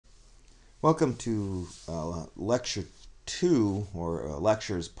Welcome to Lecture 2, or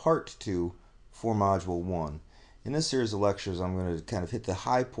Lectures Part 2 for Module 1. In this series of lectures, I'm going to kind of hit the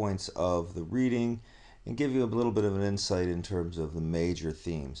high points of the reading and give you a little bit of an insight in terms of the major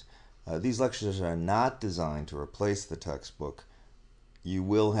themes. These lectures are not designed to replace the textbook. You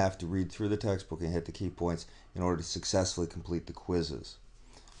will have to read through the textbook and hit the key points in order to successfully complete the quizzes.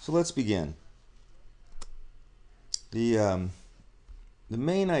 So let's begin. The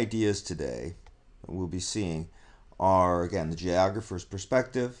main ideas today that we'll be seeing are, again, the geographer's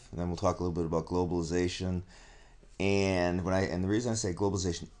perspective, and then we'll talk a little bit about globalization. And the reason I say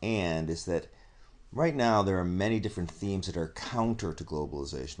globalization is that right now there are many different themes that are counter to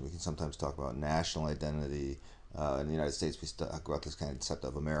globalization. We can sometimes talk about national identity. In the United States, we talk about this kind of concept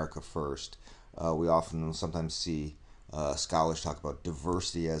of America first. We often sometimes see scholars talk about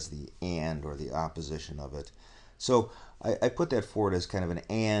diversity as the and or the opposition of it. So I put that forward as kind of an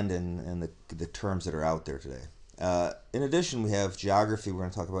and the terms that are out there today. In addition, we have geography. We're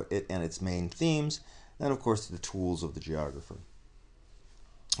going to talk about it and its main themes. And, of course, the tools of the geographer.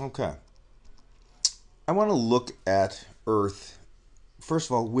 Okay. I want to look at Earth, first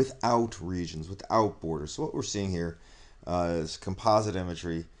of all, without regions, without borders. So what we're seeing here is composite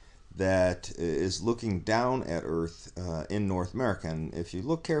imagery that is looking down at Earth in North America. And if you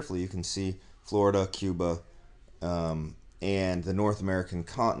look carefully, you can see Florida, Cuba, and the North American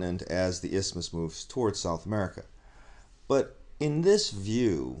continent as the isthmus moves towards South America. But in this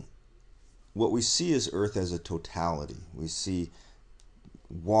view, what we see is Earth as a totality. We see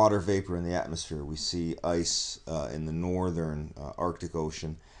water vapor in the atmosphere. We see ice in the northern Arctic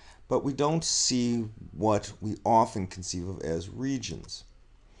Ocean. But we don't see what we often conceive of as regions.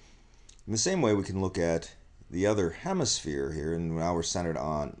 In the same way, we can look at the other hemisphere here, and now we're centered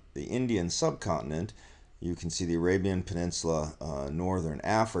on the Indian subcontinent. You can see the Arabian Peninsula, northern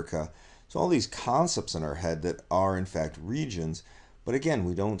Africa. So all these concepts in our head that are in fact regions, but again,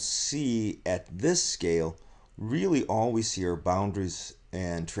 we don't see at this scale, really all we see are boundaries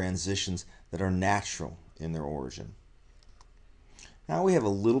and transitions that are natural in their origin. Now we have a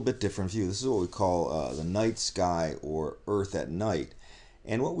little bit different view. This is what we call the night sky or Earth at night.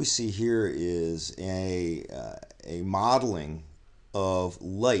 And what we see here is a modeling of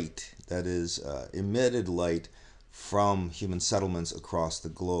light, that is emitted light from human settlements across the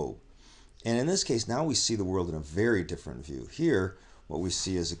globe. And in this case, now we see the world in a very different view. Here, what we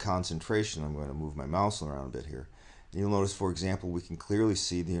see is a concentration. I'm going to move my mouse around a bit here. And you'll notice, for example, we can clearly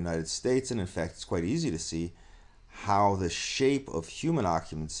see the United States, and in fact, it's quite easy to see how the shape of human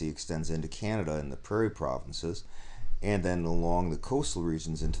occupancy extends into Canada and the prairie provinces, and then along the coastal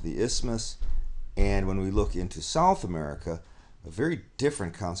regions into the isthmus. And when we look into South America, a very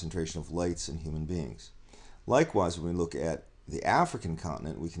different concentration of lights in human beings. Likewise, when we look at the African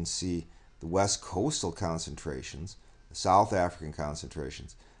continent, we can see the west coastal concentrations, the South African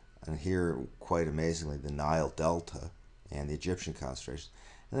concentrations, and here, quite amazingly, the Nile Delta and the Egyptian concentrations.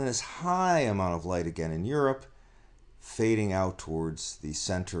 And then this high amount of light again in Europe, fading out towards the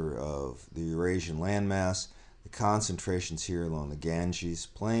center of the Eurasian landmass, the concentrations here along the Ganges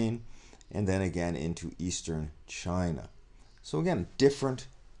plain, and then again into eastern China. So again, different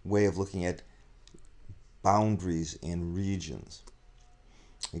way of looking at boundaries and regions.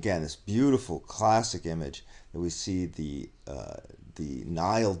 Again, this beautiful classic image that we see the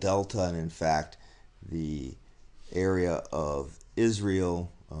Nile Delta, and in fact the area of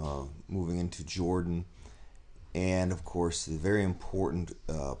Israel moving into Jordan, and of course the very important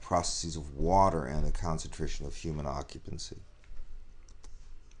processes of water and the concentration of human occupancy.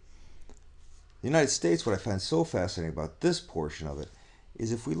 The United States, what I find so fascinating about this portion of it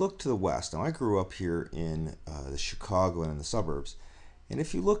is if we look to the west. Now, I grew up here in the Chicago and in the suburbs, and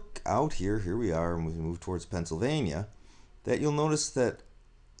if you look out here we are, and we move towards Pennsylvania, that you'll notice that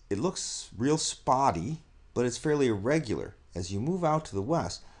it looks real spotty, but it's fairly irregular. As you move out to the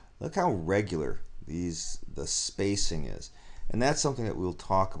west, look how regular the spacing is. And that's something that we'll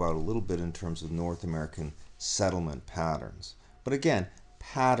talk about a little bit in terms of North American settlement patterns. But again,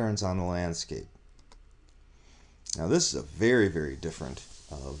 patterns on the landscape. Now this is a very, very different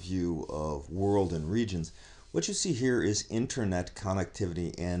view of world and regions. What you see here is internet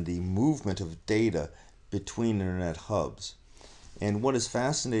connectivity and the movement of data between internet hubs. And what is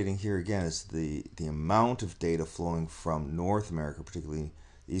fascinating here again is the amount of data flowing from North America, particularly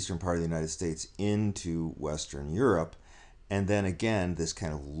the eastern part of the United States, into Western Europe. And then again, this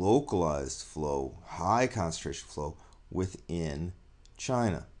kind of localized flow, high concentration flow within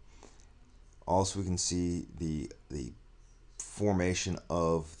China. Also, we can see the formation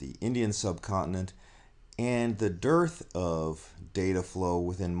of the Indian subcontinent and the dearth of data flow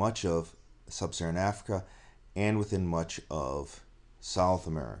within much of sub-Saharan Africa and within much of South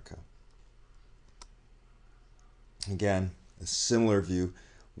America. Again, a similar view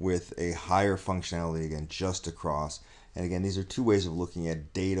with a higher functionality, again, just across. And again, these are two ways of looking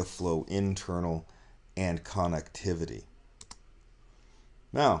at data flow, internal and connectivity.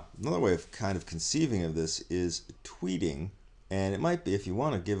 Now, another way of kind of conceiving of this is tweeting. And it might be, if you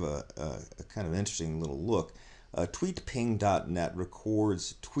want to give a kind of interesting little look, tweetping.net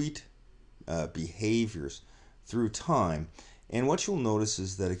records tweet behaviors through time. And what you'll notice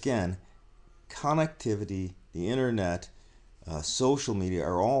is that, again, connectivity, the internet, social media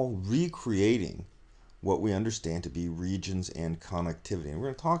are all recreating what we understand to be regions and connectivity. And we're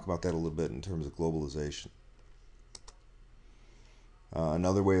going to talk about that a little bit in terms of globalization.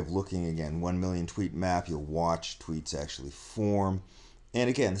 Another way of looking, again, 1 million tweet map, you'll watch tweets actually form. And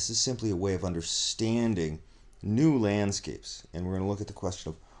again, this is simply a way of understanding new landscapes. And we're going to look at the question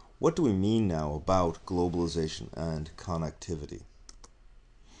of what do we mean now about globalization and connectivity.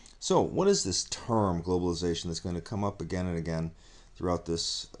 So what is this term, globalization, that's going to come up again and again throughout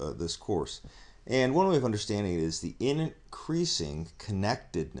this course? And one way of understanding it is the increasing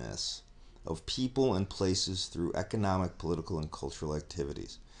connectedness of people and places through economic, political, and cultural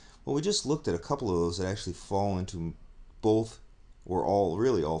activities. Well, we just looked at a couple of those that actually fall into both or all,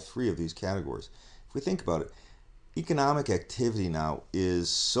 really all three of these categories. If we think about it, economic activity now is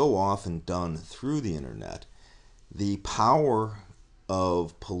so often done through the internet. The power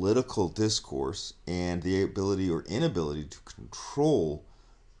of political discourse and the ability or inability to control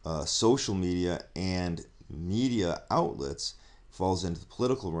social media and media outlets falls into the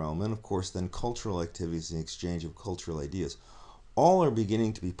political realm, and of course then cultural activities and the exchange of cultural ideas all are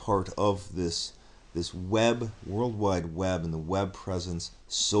beginning to be part of this web, World Wide Web, and the web presence,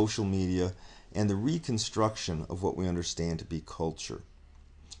 social media, and the reconstruction of what we understand to be culture.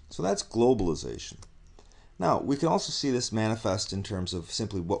 So that's globalization. Now, we can also see this manifest in terms of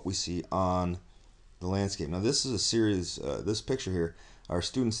simply what we see on the landscape. Now, this is a series, this picture here, are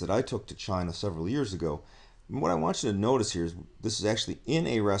students that I took to China several years ago. And what I want you to notice here is this is actually in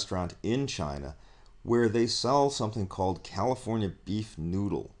a restaurant in China where they sell something called California beef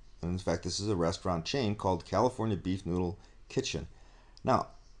noodle. And in fact, this is a restaurant chain called California Beef Noodle Kitchen. Now,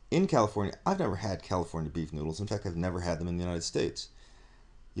 in California, I've never had California beef noodles. In fact, I've never had them in the United States.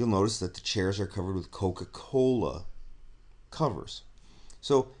 You'll notice that the chairs are covered with Coca-Cola covers.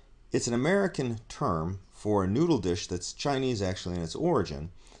 So it's an American term for a noodle dish that's Chinese actually in its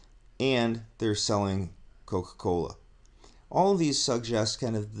origin, and they're selling Coca-Cola. All of these suggest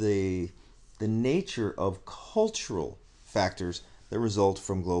kind of the nature of cultural factors that result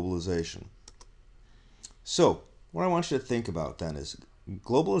from globalization. So what I want you to think about then is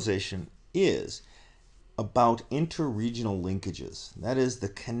globalization is about interregional linkages. That is, the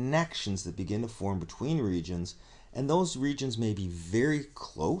connections that begin to form between regions, and those regions may be very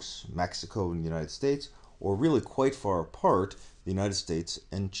close, Mexico and the United States, or really quite far apart, the United States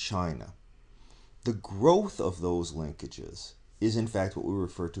and China. The growth of those linkages is in fact what we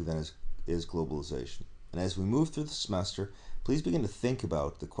refer to then as globalization. And as we move through the semester, please begin to think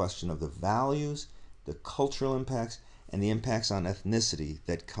about the question of the values, the cultural impacts, and the impacts on ethnicity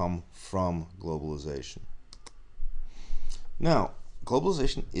that come from globalization. Now,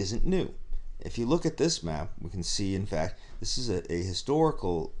 globalization isn't new. If you look at this map, we can see, in fact, this is a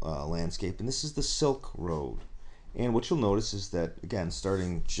historical landscape, and this is the Silk Road. And what you'll notice is that, again,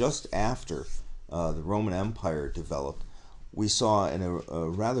 starting just after the Roman Empire developed, we saw a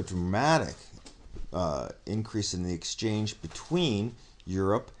rather dramatic increase in the exchange between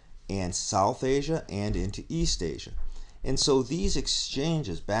Europe and South Asia and into East Asia. And so these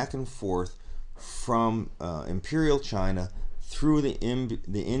exchanges back and forth from Imperial China through the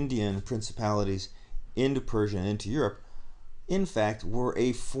Indian principalities into Persia and into Europe, in fact, were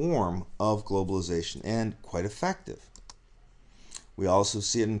a form of globalization and quite effective. We also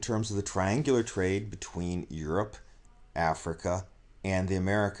see it in terms of the triangular trade between Europe, Africa, and the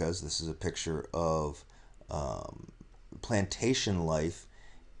Americas. This is a picture of plantation life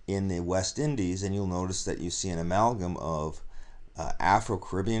in the West Indies, and you'll notice that you see an amalgam of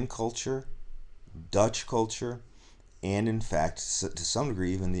Afro-Caribbean culture, Dutch culture, and in fact, to some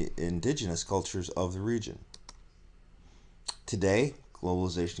degree, even the indigenous cultures of the region. Today,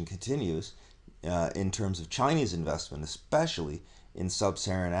 globalization continues in terms of Chinese investment, especially in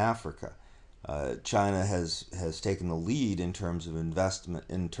sub-Saharan Africa. China has taken the lead in terms of investment,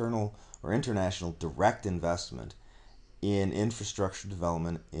 internal or international direct investment in infrastructure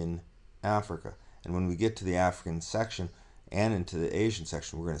development in Africa. And when we get to the African section and into the Asian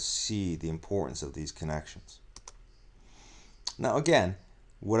section, we're going to see the importance of these connections. Now again,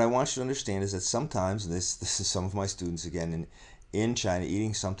 What I want you to understand is that sometimes, this is some of my students again in China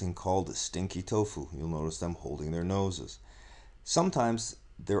eating something called stinky tofu. You'll notice them holding their noses. Sometimes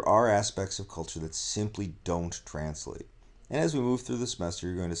there are aspects of culture that simply don't translate. And as we move through the semester,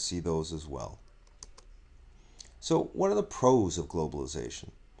 you're going to see those as well. So, what are the pros of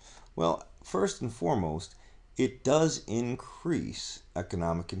globalization? Well, first and foremost, it does increase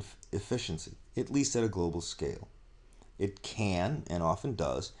economic efficiency, at least at a global scale. It can, and often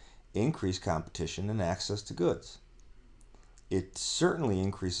does, increase competition and access to goods. It certainly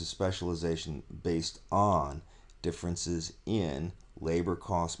increases specialization based on differences in labor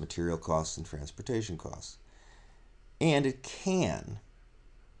costs, material costs, and transportation costs. And it can,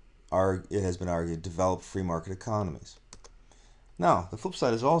 it has been argued, develop free market economies. Now, the flip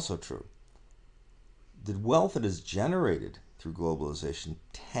side is also true. The wealth that is generated through globalization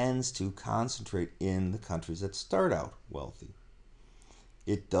tends to concentrate in the countries that start out wealthy.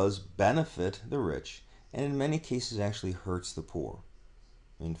 It does benefit the rich, and in many cases actually hurts the poor.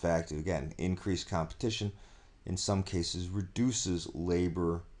 In fact, again, increased competition in some cases reduces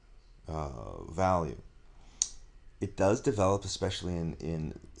labor value. It does develop, especially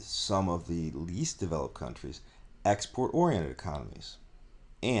in some of the least developed countries, export-oriented economies.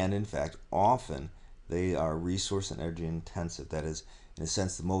 And in fact, often they are resource and energy intensive. That is, in a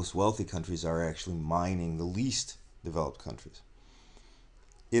sense, the most wealthy countries are actually mining the least developed countries.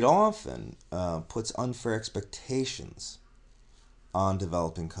 It often puts unfair expectations on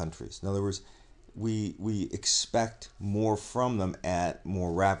developing countries. In other words, we expect more from them at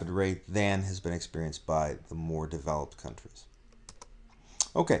more rapid rate than has been experienced by the more developed countries.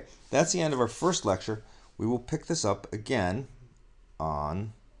 Okay, that's the end of our first lecture. We will pick this up again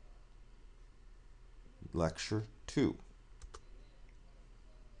on lecture 2.